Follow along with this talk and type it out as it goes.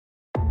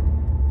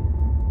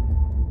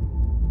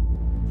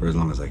For as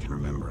long as I can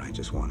remember, I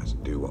just wanted to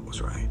do what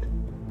was right.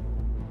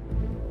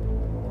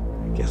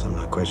 I guess I'm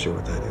not quite sure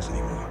what that is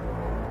anymore.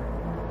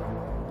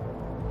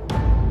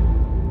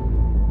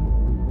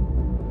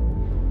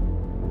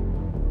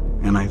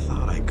 And I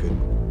thought I could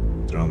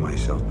throw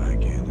myself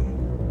back in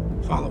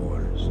and follow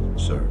orders,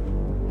 serve.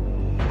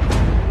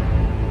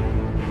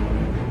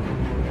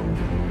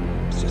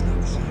 It's just not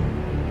the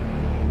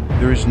same.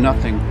 There is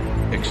nothing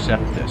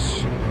except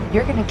this.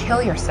 You're gonna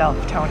kill yourself,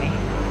 Tony.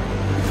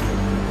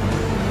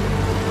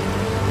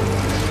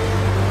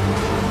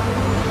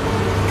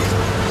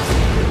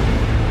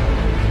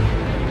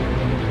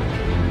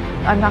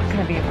 I'm not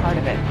gonna be a part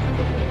of it.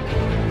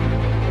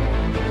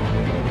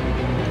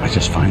 I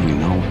just finally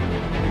know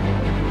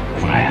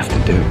what I have to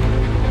do.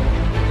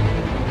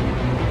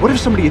 What if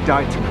somebody had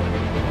died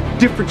tonight?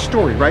 Different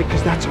story, right?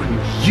 Because that's on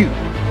you.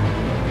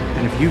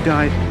 And if you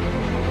died,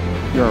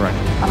 you're all right.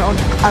 I don't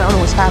know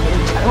what's happening.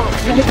 I don't know.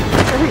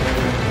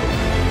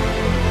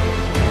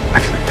 I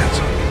feel like that's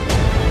on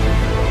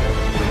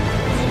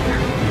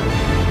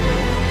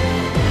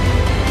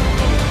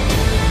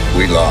me.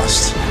 We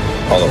lost.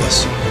 All of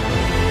us.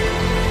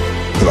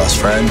 We lost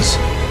friends.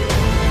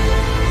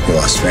 We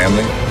lost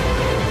family.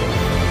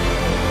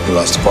 We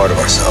lost a part of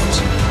ourselves.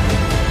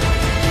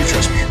 You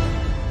trust me?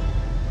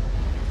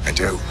 I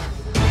do.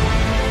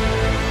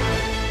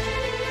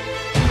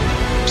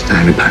 It's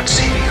not about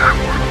saving our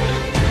world.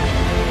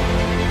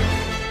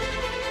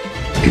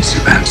 It's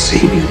about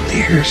saving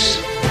theirs.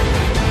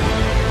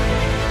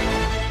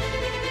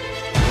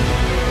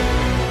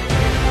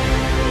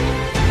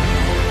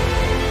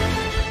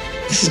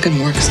 This is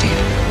gonna work, Steve.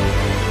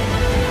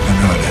 I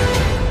know it is.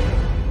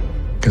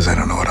 Because I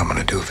don't know what I'm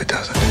gonna do if it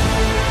doesn't.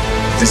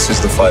 This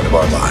is the fight of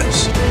our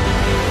lives.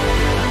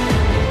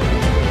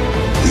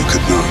 You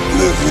could not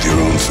live with your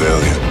own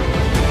failure.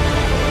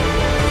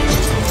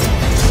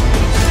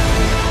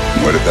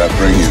 Where did that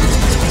bring you?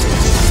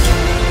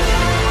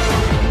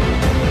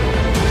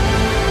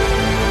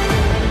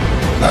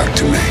 Back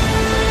to me.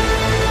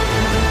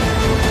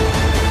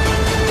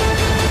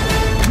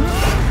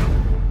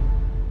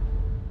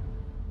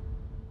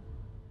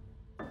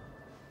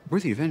 We're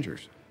the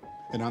Avengers.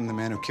 And I'm the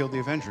man who killed the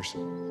Avengers.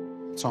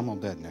 So I'm all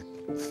dead, Nick.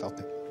 I felt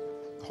it.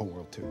 The whole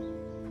world, too.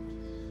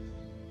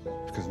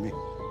 Because of me.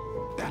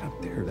 That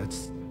up there,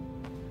 that's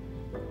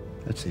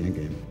the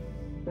Endgame.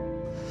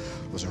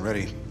 Wasn't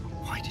ready.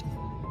 Why didn't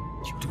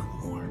you do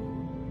more?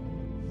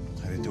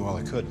 I didn't do all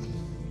I could.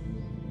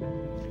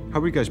 How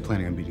were you guys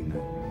planning on beating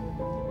that?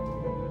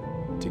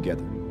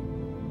 Together.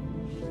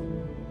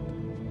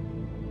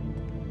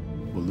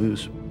 We'll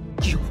lose.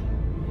 You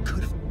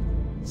could have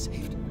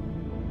saved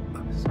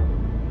us.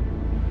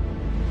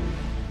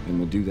 And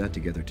we'll do that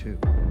together, too.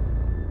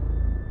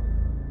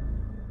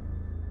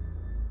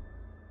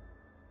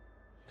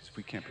 Because if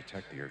we can't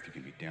protect the Earth, you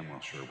can be damn well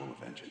sure we'll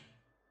avenge it.